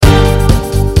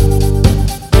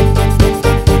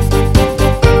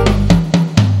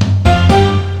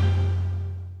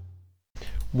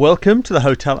Welcome to the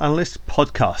Hotel Analyst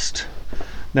podcast.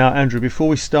 Now, Andrew, before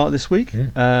we start this week,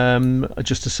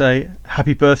 just to say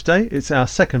happy birthday. It's our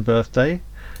second birthday.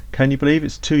 Can you believe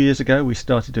it's 2 years ago we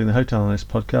started doing the Hotel Analyst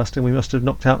podcast, and we must have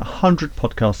knocked out 100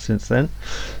 podcasts since then.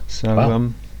 So, wow.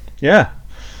 Yeah.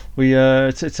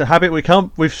 It's a habit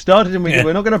we've started and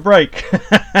we're not going to break.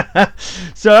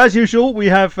 So as usual, we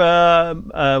have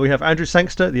Andrew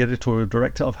Sangster, the editorial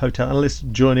director of Hotel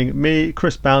Analyst, joining me,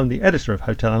 Chris Bound, the editor of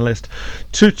Hotel Analyst,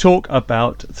 to talk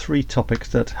about three topics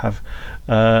that have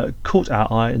caught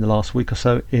our eye in the last week or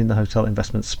so in the hotel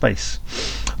investment space.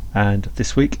 And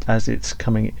this week, as it's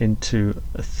coming into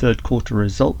a third quarter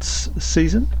results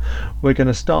season, we're going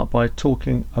to start by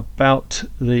talking about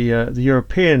the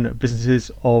European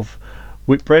businesses of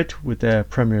Whitbread with their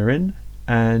Premier Inn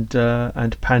and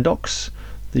Pandox,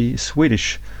 the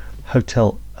Swedish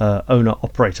hotel owner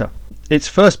operator. It's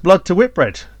first blood to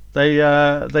Whitbread.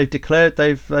 They've declared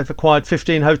they've acquired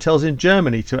 15 hotels in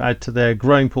Germany to add to their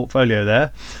growing portfolio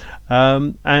there.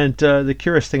 The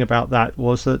curious thing about that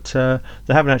was that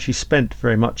they haven't actually spent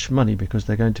very much money because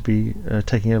they're going to be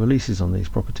taking over leases on these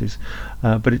properties.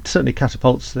 But it certainly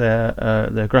catapults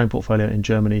their growing portfolio in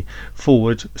Germany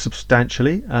forward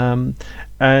substantially,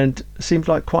 and seems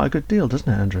like quite a good deal,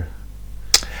 doesn't it, Andrew?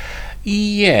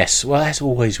 Yes, well, as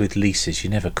always with leases, you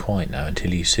never quite know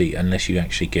unless you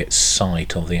actually get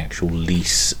sight of the actual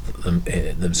lease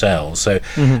themselves. So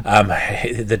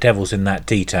the devil's in that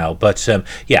detail. But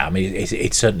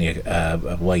it's certainly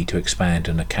a way to expand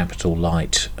in a capital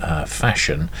light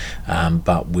fashion,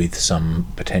 but with some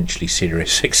potentially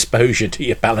serious exposure to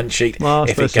your balance sheet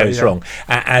if it goes wrong.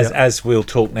 As we'll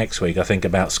talk next week, I think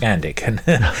about Scandic and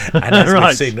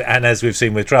as we've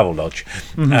seen with Travelodge.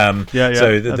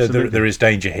 So there is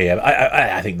danger here.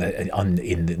 I think that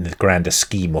in the grander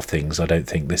scheme of things, I don't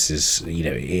think this is,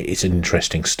 it's an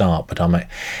interesting start, but I'm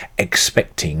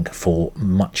expecting for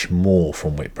much more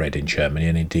from Whitbread in Germany,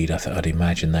 and indeed I'd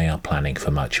imagine they are planning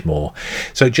for much more.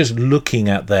 So just looking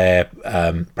at their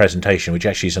presentation, which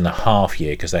actually is in the half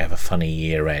year because they have a funny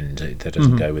year end that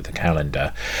doesn't go with the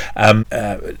calendar,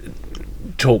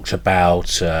 talked about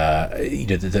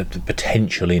the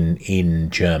potential in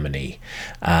Germany,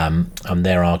 and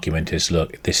their argument is,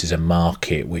 look, this is a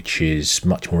market which is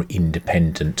much more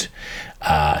independent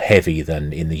heavy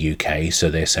than in the UK. So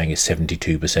they're saying it's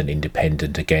 72%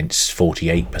 independent against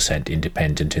 48%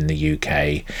 independent in the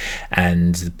UK,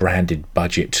 and the branded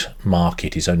budget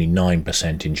market is only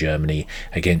 9% in Germany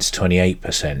against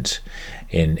 28%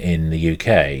 in the UK.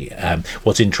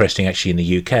 What's interesting actually in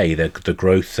the UK, the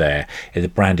growth there, the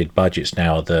branded budgets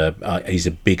now is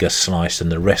a bigger slice than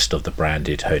the rest of the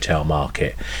branded hotel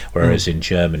market, whereas in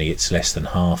Germany it's less than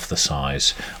half the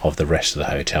size of the rest of the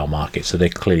hotel market. So they're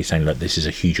clearly saying, look, this is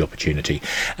a huge opportunity,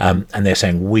 and they're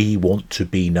saying we want to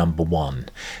be number one.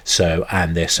 So,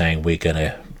 and they're saying we're going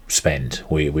to spend.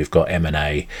 We've got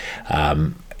M&A.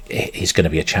 It's going to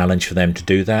be a challenge for them to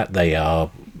do that. They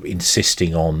are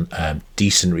insisting on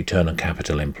decent return on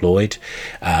capital employed.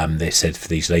 They said for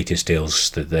these latest deals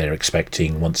that they're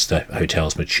expecting, once the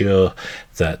hotels mature,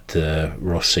 that the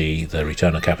ROCE, the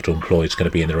return on capital employed, is going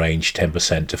to be in the range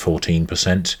 10% to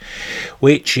 14%,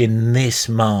 which in this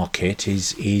market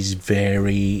is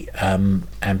very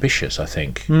ambitious, I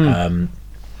think.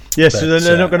 Yes, so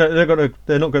they're not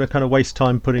going to kind of waste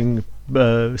time putting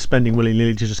spending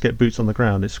willy-nilly to just get boots on the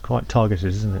ground. It's quite targeted,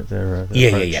 isn't it? Their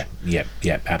Yeah,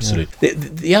 absolutely. Yeah.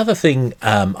 The other thing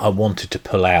I wanted to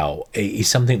pull out is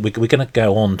something we're going to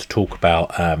go on to talk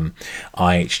about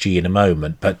IHG in a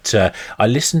moment, but I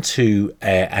listened to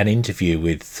an interview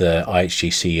with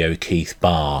IHG CEO Keith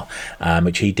Barr,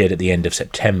 which he did at the end of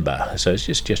September, so it's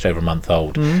just over a month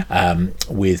old,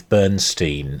 with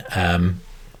Bernstein.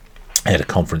 At a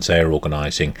conference they were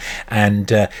organising, and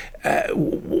the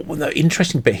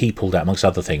interesting bit he pulled out, amongst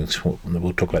other things,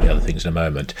 we'll talk about the other things in a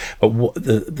moment, but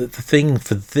the thing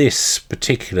for this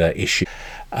particular issue,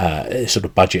 sort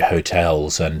of budget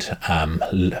hotels and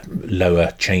lower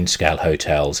chain scale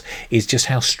hotels, is just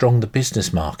how strong the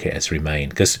business market has remained.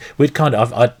 Because we'd kind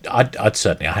of, I'd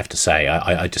certainly, I have to say,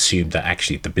 I'd assumed that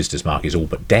actually the business market is all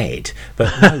but dead,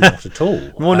 but no, not at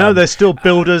all. Well, no, there's still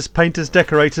builders, painters,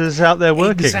 decorators out there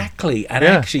working. Exactly, and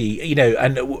actually,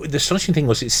 and the astonishing thing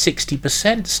was it's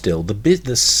 60% still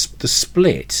the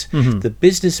split, the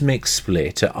business mix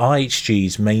split at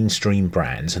IHG's mainstream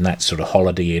brands, and that's sort of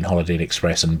Holiday Inn, Holiday Inn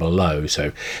Express and below,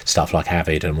 so stuff like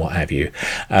Avid and what have you.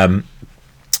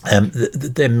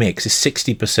 Their mix is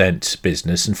 60%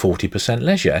 business and 40%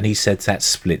 leisure, and he said that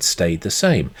split stayed the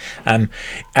same.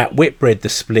 At Whitbread, the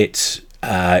split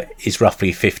is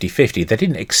roughly 50-50. They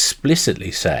didn't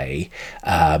explicitly say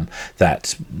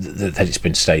that it's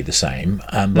been stayed the same,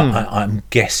 but I'm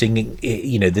guessing,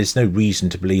 there's no reason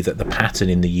to believe that the pattern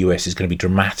in the US is going to be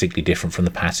dramatically different from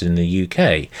the pattern in the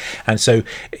UK. And so,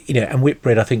 and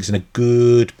Whitbread, I think, is in a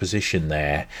good position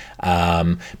there,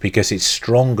 because it's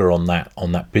stronger on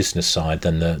that business side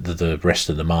than the rest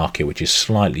of the market, which is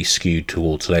slightly skewed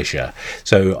towards leisure.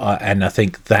 So, and I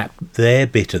think that their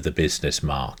bit of the business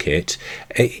market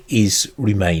is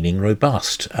remaining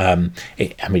robust.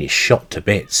 It's shot to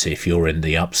bits if you're in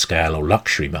the upscale or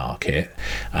luxury market.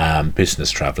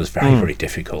 Business travel is very, very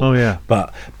difficult. Oh yeah.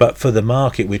 But for the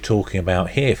market we're talking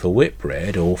about here, for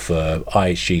Whitbread or for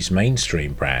IHG's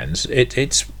mainstream brands,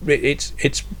 it's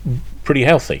pretty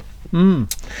healthy. Well,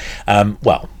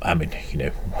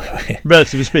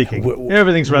 relatively speaking,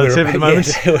 everything's relative at the moment.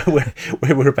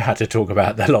 We're about to talk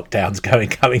about the lockdowns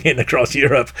coming in across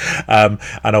Europe, and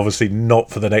obviously not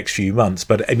for the next few months.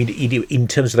 But in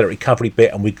terms of that recovery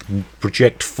bit, and we can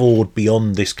project forward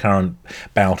beyond this current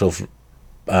bout of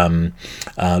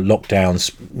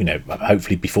lockdowns,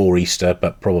 hopefully before Easter,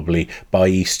 but probably by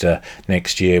Easter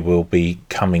next year we'll be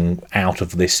coming out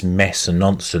of this mess and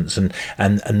nonsense, and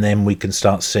then we can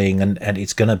start seeing, and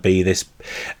it's going to be this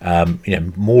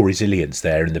more resilience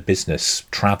there in the business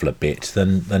traveller bit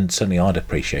than certainly I'd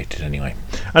appreciated anyway.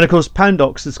 And of course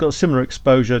Pandox has got similar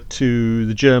exposure to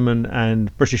the German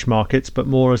and British markets, but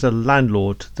more as a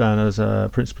landlord than as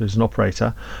principally as an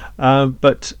operator.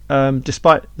 But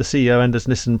despite the CEO Anders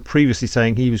Nissen previously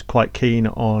saying he was quite keen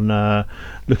on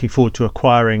looking forward to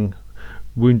acquiring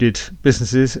wounded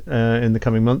businesses in the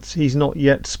coming months, he's not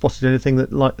yet spotted anything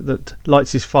that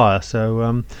lights his fire.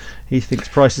 So he thinks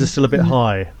prices are still a bit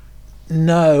high.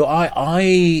 No,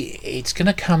 it's going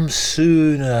to come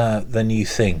sooner than you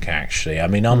think, actually.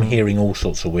 I'm hearing all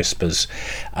sorts of whispers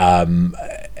about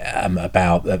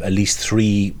at least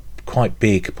 3 quite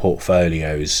big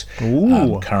portfolios.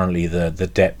 Currently the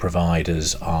debt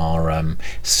providers are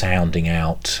sounding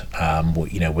out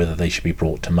whether they should be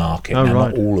brought to market.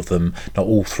 Not all of them, not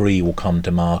all 3 will come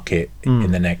to market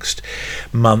in the next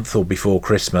month or before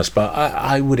Christmas, but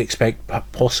I would expect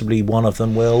possibly one of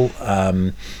them will.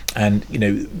 And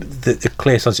the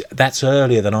clear signs, that's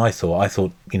earlier than I thought. I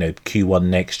thought Q1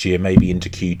 next year, maybe into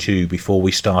Q2, before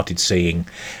we started seeing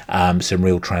some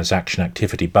real transaction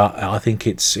activity. But I think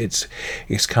it's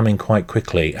coming quite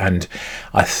quickly, and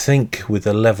I think with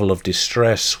the level of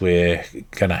distress we're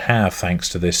going to have thanks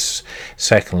to this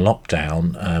second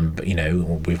lockdown,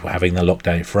 we're having the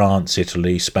lockdown in France,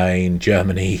 Italy, Spain,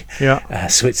 Germany,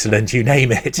 Switzerland, you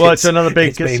name it. Well, it's another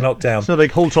big lockdown. It's another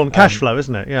big halt on cash flow,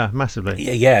 isn't it? Yeah, massively.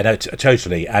 Yeah, no,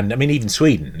 totally. And even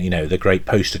Sweden, the great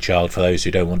poster child for those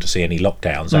who don't want to see any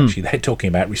lockdowns, actually they're talking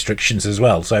about restrictions as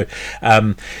well. So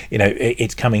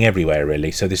it's coming everywhere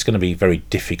really. So this is going to be a very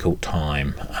difficult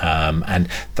time, and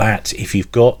that if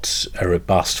you've got a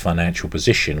robust financial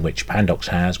position, which Pandox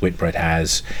has, Whitbread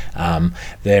has,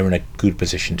 they're in a good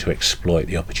position to exploit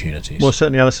the opportunities. Well,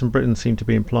 certainly Alison Brittain seemed to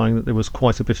be implying that there was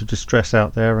quite a bit of distress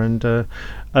out there, and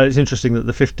it's interesting that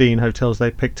the 15 hotels they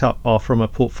picked up are from a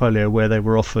portfolio where they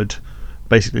were offered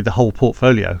basically the whole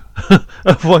portfolio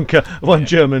of one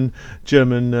German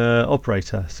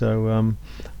operator. So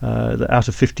out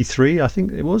of 53, I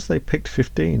think it was, they picked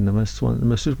 15, the most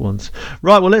good ones.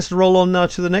 Right, well, let's roll on now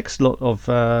to the next lot of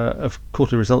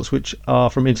quarterly results, which are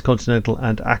from Intercontinental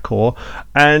and Accor.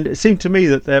 And it seemed to me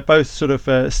that they're both sort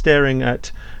of staring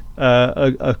at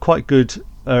a quite good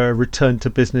return to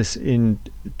business in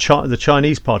the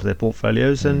Chinese part of their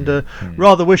portfolios, and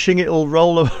rather wishing it'll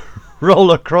roll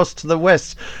across to the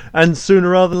west, and sooner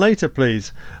rather than later,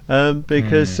 please,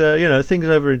 because things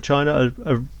over in China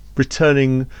are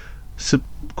returning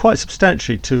quite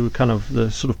substantially to kind of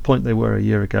the sort of point they were a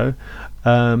year ago,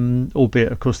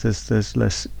 albeit of course there's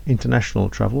less international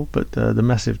travel, but the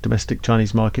massive domestic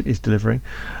Chinese market is delivering.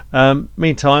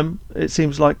 Meantime, it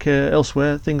seems like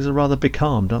elsewhere things are rather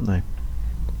becalmed, aren't they?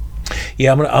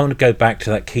 Yeah, I'm gonna go back to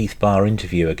that Keith Barr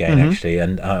interview again, actually,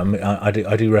 and I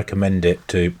do recommend it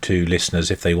to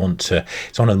listeners if they want to.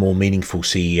 It's one of the more meaningful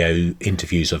CEO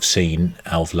interviews I've seen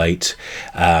of late,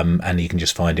 and you can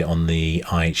just find it on the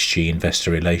IHG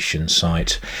Investor Relations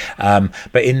site.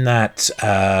 But in that,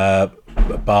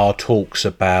 Barr talks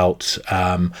about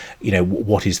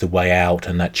what is the way out,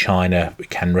 and that China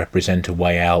can represent a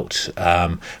way out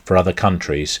for other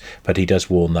countries, but he does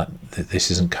warn that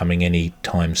this isn't coming any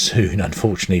time soon,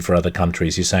 unfortunately, for other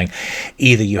countries. He's saying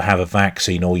either you have a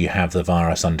vaccine or you have the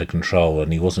virus under control,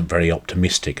 and he wasn't very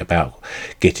optimistic about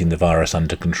getting the virus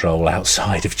under control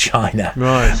outside of China.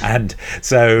 Right. And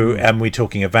so we're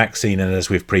talking a vaccine, and as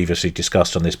we've previously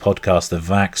discussed on this podcast, the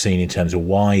vaccine in terms of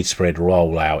widespread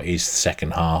rollout is the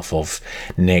second half of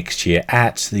next year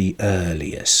at the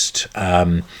earliest.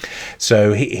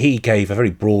 So he gave a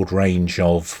very broad range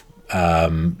of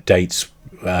dates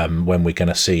when we're going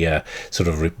to see a sort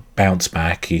of bounce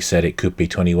back. He said it could be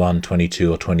 21,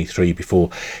 22 or 23 before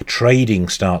trading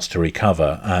starts to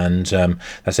recover, and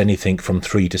that's anything from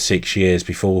 3 to 6 years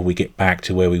before we get back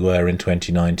to where we were in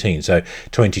 2019. So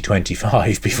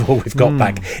 2025 before we've got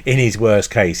back. In his worst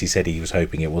case, he said he was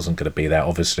hoping it wasn't going to be that,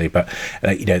 obviously, but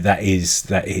that is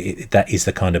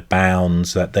the kind of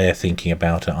bounds that they're thinking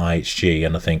about at IHG,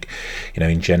 and I think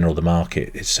in general the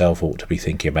market itself ought to be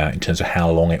thinking about in terms of how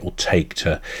long it will take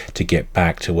to get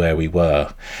back to where we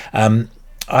were.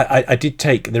 I did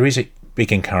take, there is a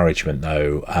big encouragement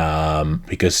though,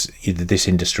 because this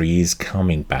industry is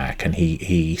coming back, and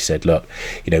he said, look,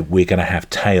 we're going to have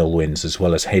tailwinds as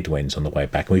well as headwinds on the way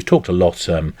back. And we've talked a lot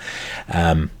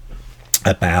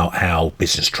about how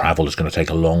business travel is going to take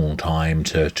a long time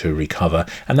to recover,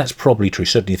 and that's probably true,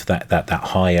 certainly for that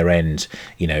higher end.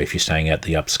 If you're staying at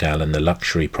the upscale and the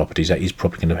luxury properties, that is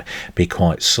probably going to be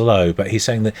quite slow. But he's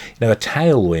saying that a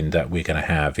tailwind that we're going to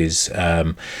have is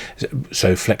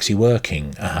so flexi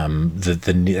working,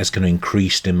 that's going to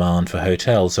increase demand for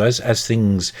hotels. So as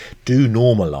things do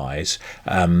normalise,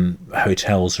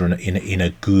 hotels are in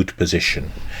a good position.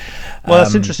 Well,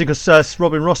 that's interesting, because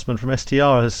Robin Rossman from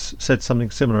STR has said something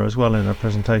similar as well in a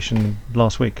presentation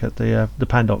last week at the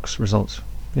Pandox results.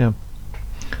 Yeah.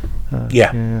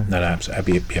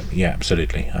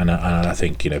 Absolutely, and I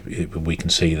think we can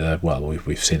see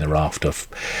we've seen the raft of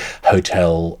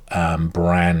hotel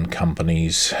brand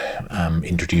companies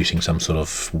introducing some sort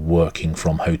of working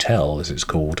from hotel, as it's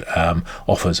called,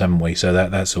 offers, haven't we? So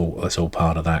that's all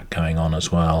part of that going on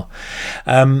as well.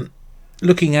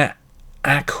 Looking at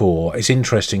Accor is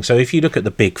interesting. So if you look at the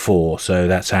big four, so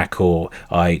that's Accor,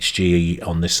 IHG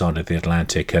on this side of the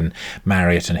Atlantic, and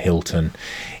Marriott and Hilton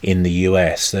in the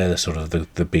US, they're the sort of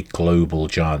the big global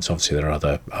giants. Obviously there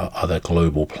are other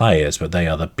global players, but they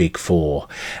are the big four.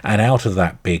 And out of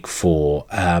that big four,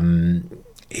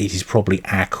 it is probably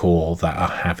Accor that are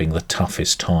having the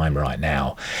toughest time right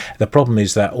now. The problem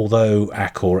is that although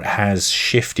Accor has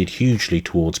shifted hugely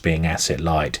towards being asset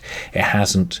light, it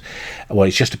hasn't,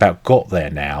 it's just about got there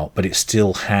now, but it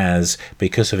still has,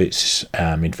 because of its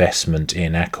investment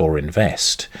in Accor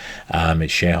Invest,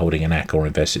 its shareholding in Accor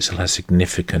Invest, it still has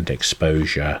significant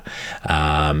exposure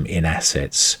in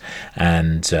assets.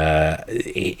 And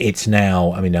it's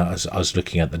now, I was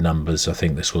looking at the numbers, I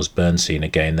think this was Bernstein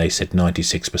again, they said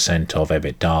 96% of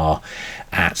EBITDA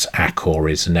at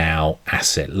Accor is now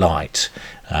asset light.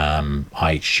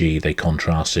 IHG, they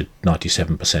contrasted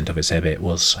 97% of its EBIT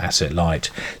was asset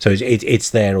light. So it's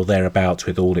there or thereabouts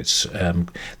with all its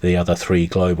the other three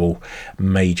global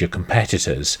major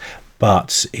competitors.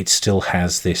 But it still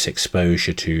has this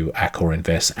exposure to Accor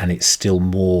Invest, and it's still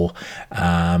more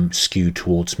skewed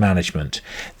towards management.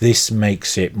 This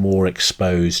makes it more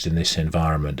exposed in this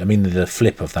environment. The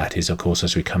flip of that is, of course,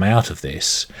 as we come out of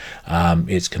this,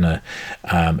 it's going to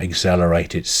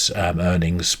accelerate its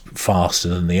earnings faster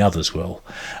than the others will.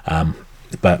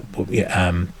 But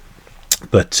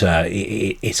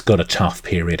it's got a tough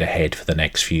period ahead for the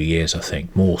next few years, I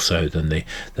think, more so than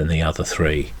the other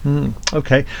three.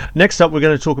 Okay. Next up, we're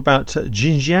going to talk about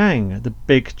Jinjiang, the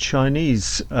big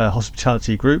Chinese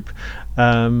hospitality group.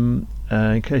 In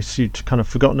case you'd kind of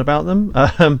forgotten about them,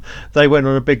 they went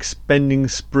on a big spending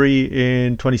spree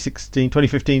in 2015 to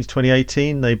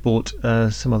 2018. They bought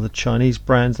some other Chinese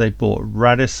brands. They bought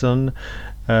Radisson.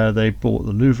 They bought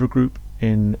the Louvre Group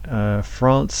in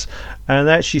France, and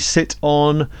they actually sit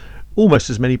on almost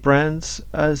as many brands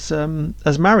as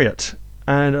Marriott,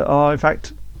 and are in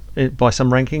fact, by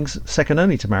some rankings, second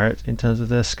only to Marriott in terms of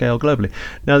their scale globally.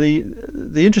 Now the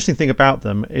interesting thing about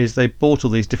them is they bought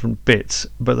all these different bits,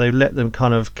 but they let them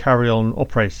kind of carry on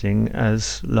operating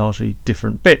as largely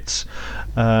different bits.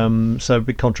 So a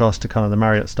big contrast to kind of the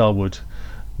Marriott Starwood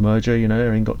merger.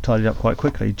 Everything got tidied up quite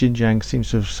quickly. Jinjiang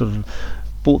seems to have sort of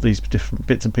bought these different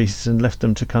bits and pieces and left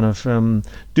them to kind of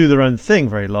do their own thing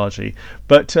very largely.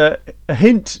 But a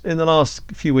hint in the last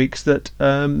few weeks that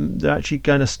they're actually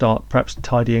going to start perhaps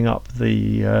tidying up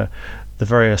the the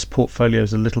various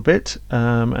portfolios a little bit,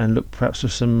 and look perhaps for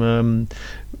some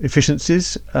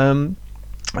efficiencies.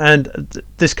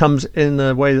 This comes in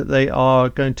the way that they are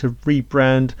going to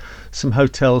rebrand some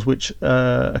hotels which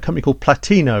a company called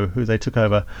Platino, who they took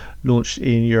over, launched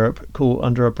in Europe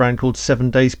under a brand called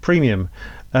 7 Days Premium.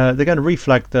 They're going to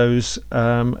reflag those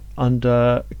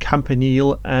under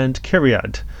Campanile and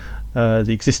Kyriad,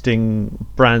 the existing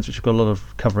brands which have got a lot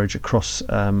of coverage across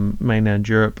mainland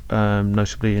Europe,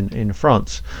 notably in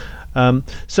France.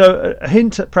 So a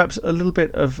hint at perhaps a little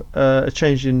bit of a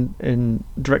change in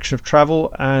direction of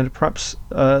travel, and perhaps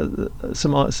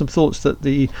some thoughts that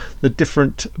the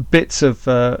different bits of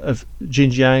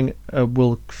Xinjiang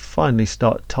will finally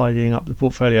start tidying up the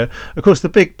portfolio. Of course, the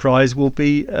big prize will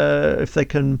be if they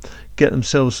can get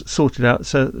themselves sorted out,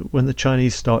 so that when the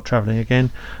Chinese start travelling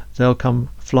again, they'll come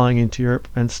flying into Europe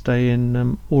and stay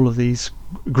in all of these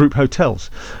group hotels.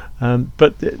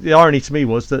 But the irony to me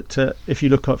was that if you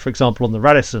look at, for example, on the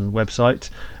Radisson website,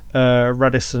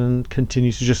 Radisson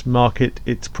continues to just market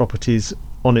its properties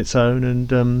on its own,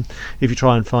 and if you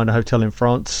try and find a hotel in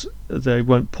France, they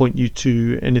won't point you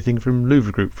to anything from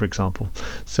Louvre Group, for example.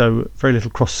 So very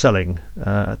little cross-selling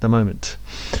at the moment.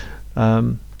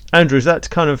 Andrew, is that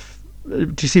kind of,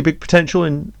 do you see big potential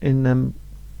in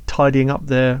tidying up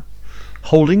their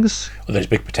holdings? Well, there's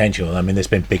big potential. I mean, there's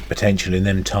been big potential in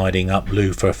them tidying up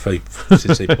Louvre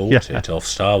since they bought it off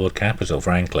Starwood Capital,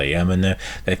 frankly. I mean,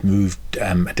 they've moved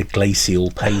at a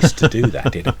glacial pace to do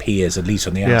that, it appears, at least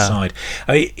on the outside.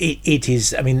 I mean, it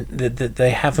is, I mean,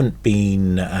 they haven't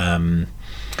been...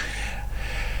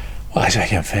 well, I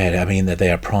say unfair. I mean that they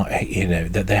are,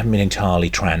 that they haven't been entirely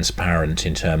transparent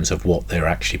in terms of what they're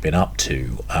actually been up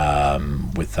to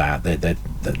with that.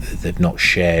 They've not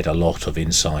shared a lot of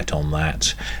insight on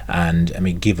that, and I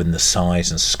mean, given the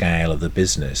size and scale of the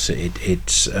business,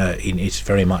 it's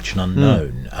very much an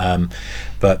unknown.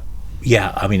 But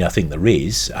yeah, I mean, I think there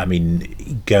is. I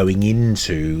mean, going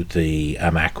into the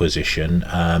acquisition.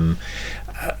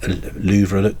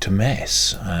 Louvre looked a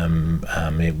mess.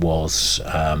 It was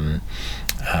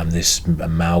this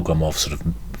amalgam of sort of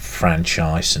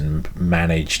franchised and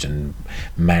managed and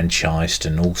manchised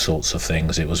and all sorts of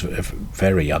things. It was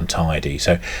very untidy.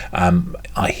 So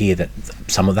I hear that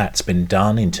some of that's been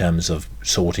done in terms of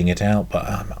sorting it out, but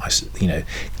I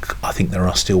think there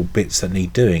are still bits that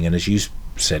need doing. And as you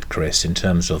said, Chris, in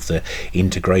terms of the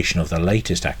integration of the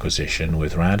latest acquisition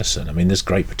with Radisson, I mean, there's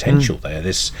great potential there.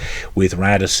 This, with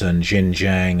Radisson,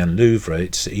 Xinjiang, and Louvre,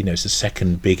 it's the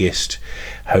second biggest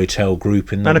hotel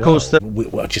group in the world. And of course,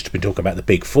 just to be talking about the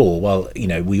big four, well,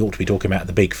 we ought to be talking about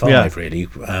the big five, really,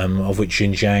 of which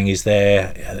Xinjiang is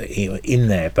there in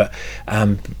there, but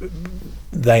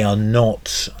they are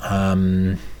not.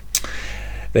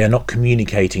 They are not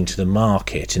communicating to the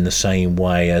market in the same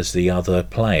way as the other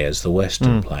players, the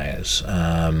Western players,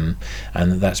 and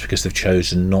that's because they've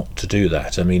chosen not to do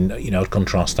that. I mean, I'd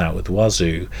contrast that with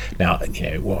Huazhu. Now,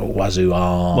 Huazhu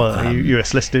are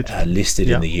US listed,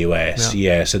 in the US,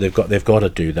 so they've got to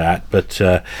do that. But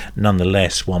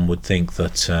nonetheless, one would think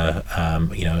that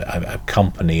a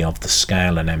company of the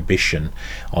scale and ambition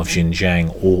of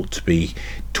Xinjiang ought to be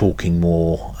talking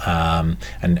more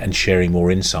and sharing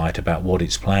more insight about what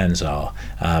its plans are,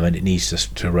 and it needs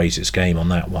to raise its game on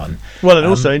that one. Well, and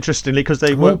also interestingly, because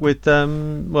they work with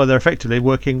they're effectively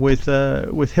working with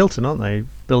Hilton, aren't they,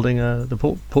 building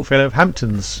the portfolio of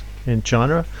Hamptons in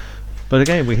China, but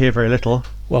again we hear very little.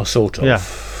 Well, sort of. Yeah.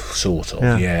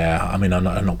 I mean, I'm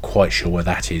not quite sure where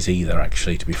that is either,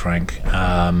 actually, to be frank.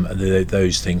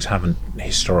 Those things haven't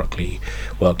historically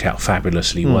worked out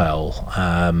fabulously well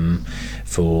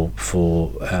for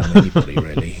anybody,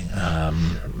 really.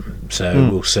 So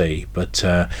we'll see, but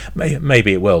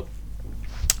maybe it will.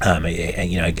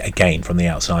 Again, from the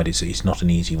outside, it's not an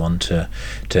easy one to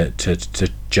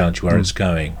judge where it's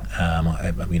going.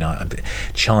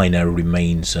 China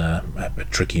remains a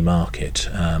tricky market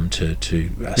to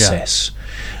assess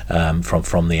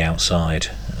from the outside.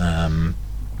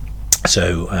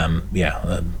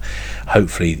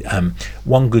 Hopefully,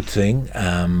 one good thing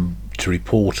to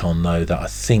report on, though, that I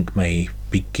think may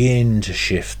begin to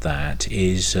shift that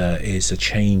is a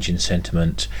change in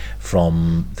sentiment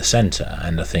from the centre,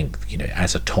 and I think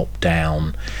as a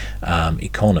top-down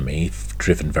economy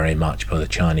driven very much by the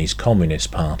Chinese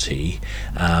Communist Party,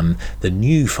 the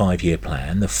new 5-year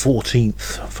plan, the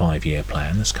 14th 5-year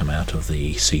plan that's come out of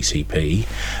the CCP,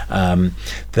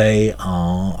 they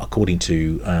are, according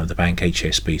to the bank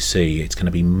HSBC, it's going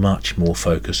to be much more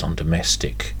focused on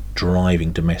domestic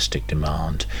driving domestic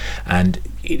demand, and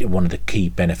one of the key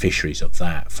beneficiaries of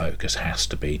that focus has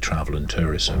to be travel and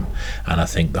tourism. And I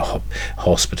think the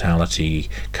hospitality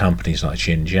companies like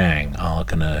Xinjiang are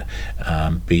going to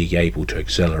be able to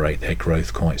accelerate their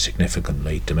growth quite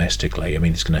significantly domestically. I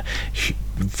mean, it's going to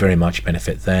very much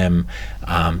benefit them.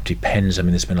 Depends. I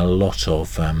mean, there's been a lot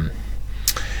of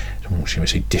what shall we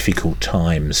say, difficult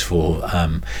times for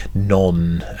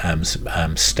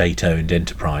non-state-owned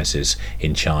enterprises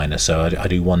in China. So I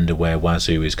do wonder where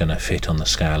Huazhu is going to fit on the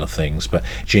scale of things. But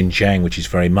Xinjiang, which is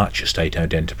very much a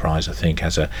state-owned enterprise, I think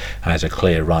has a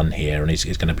clear run here, and is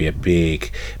going to be a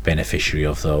big beneficiary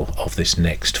of this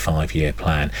next 5-year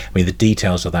plan. I mean, the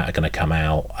details of that are going to come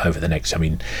out over the next. I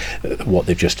mean, what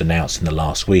they've just announced in the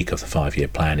last week of the 5-year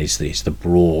plan is the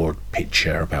broad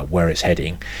picture about where it's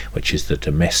heading, which is the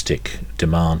domestic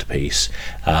demand piece.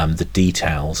 The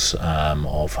details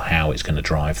of how it's going to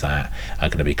drive that are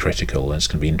going to be critical, and it's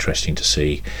going to be interesting to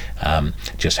see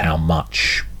just how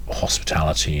much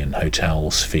hospitality and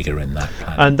hotels figure in that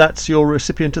plan. And that's your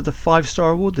recipient of the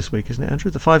 5-star award this week, isn't it,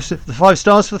 Andrew? The five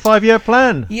stars for the 5-year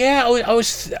plan. Yeah, I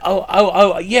was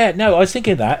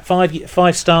thinking that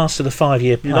 5 stars to the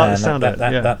 5-year plan. You like the sound of it?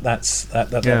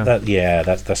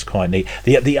 That's quite neat.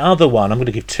 The other one I'm going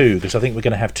to give 2, because I think we're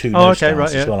going to have 2 stars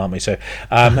as well, aren't we? So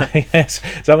yes,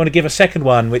 so I'm going to give a second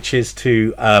one, which is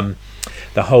to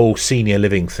the whole senior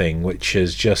living thing, which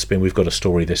has just been, we've got a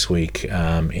story this week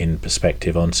in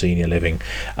Perspective on senior living,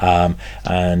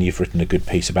 and you've written a good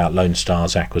piece about Lone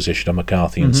Star's acquisition of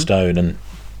McCarthy and Stone, and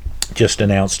just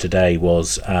announced today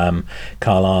was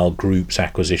Carlyle Group's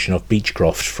acquisition of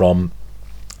Beechcroft from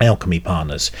Alchemy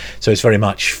Partners. So it's very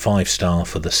much 5-star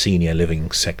for the senior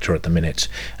living sector at the minute.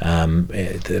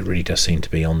 It really does seem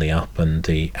to be on the up, and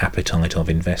the appetite of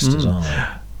investors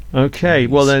are. Okay,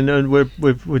 well then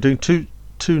we're doing two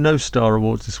no-star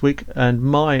awards this week, and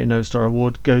my no-star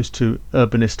award goes to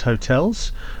Urbanist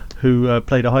Hotels, who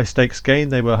played a high-stakes game.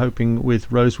 They were hoping with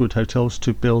Rosewood Hotels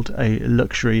to build a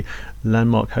luxury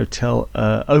landmark hotel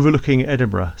overlooking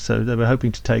Edinburgh. So they were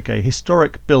hoping to take a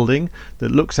historic building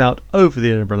that looks out over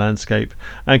the Edinburgh landscape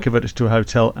and convert it to a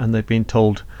hotel, and they've been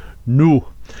told no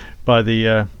by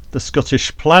the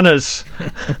Scottish planners.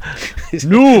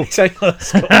 No! Get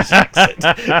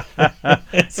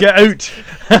out!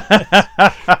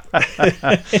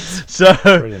 So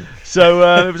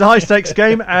it was a high stakes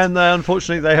game, and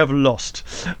unfortunately they have lost.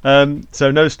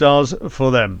 So no stars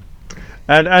for them.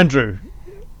 And Andrew,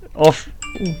 off.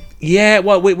 Yeah,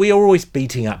 well, we are always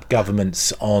beating up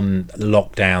governments on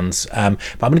lockdowns, but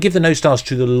I'm going to give the no stars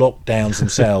to the lockdowns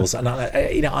themselves. And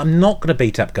I'm not going to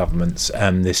beat up governments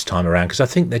this time around, because I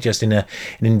think they're just in an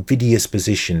invidious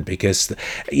position. Because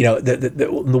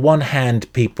on the one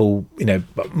hand, people,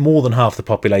 more than half the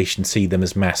population see them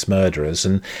as mass murderers,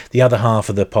 and the other half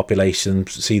of the population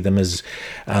see them as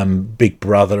Big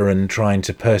Brother and trying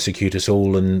to persecute us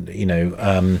all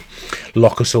and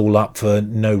lock us all up for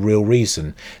no real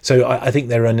reason. So I think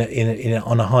they're on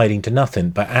a hiding to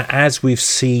nothing. But as we've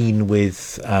seen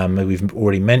with, we've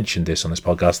already mentioned this on this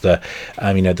podcast, the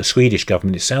Swedish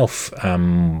government itself,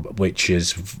 which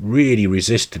has really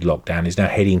resisted lockdown, is now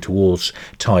heading towards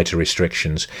tighter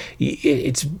restrictions.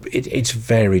 It's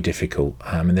very difficult,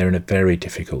 and they're in a very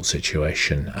difficult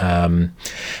situation.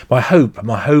 My hope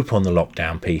on the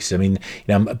lockdown piece, I'm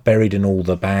buried in all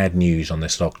the bad news on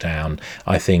this lockdown,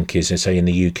 I think, is, say, in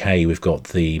the UK we've got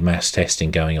the mass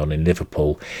testing going on in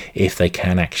Liverpool. If they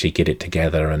can actually get it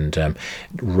together and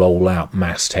roll out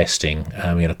mass testing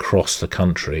across the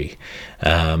country,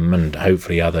 and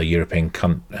hopefully other European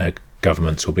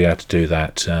governments will be able to do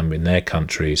that in their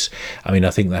countries. I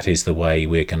think that is the way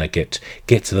we're going to get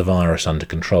to the virus under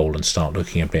control and start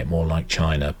looking a bit more like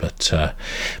China. But so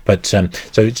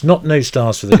it's not no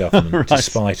stars for the government, right,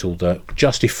 despite all the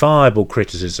justifiable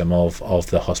criticism of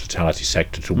the hospitality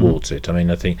sector towards it.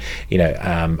 I think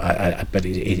but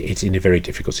it's in a very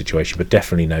difficult situation. But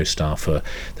definitely no star for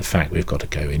the fact we've got to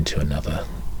go into another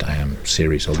damn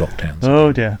series of lockdowns.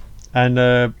 Oh dear. And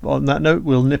on that note,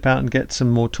 we'll nip out and get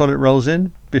some more toilet rolls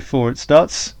in before it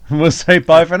starts. We'll say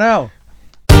bye for now.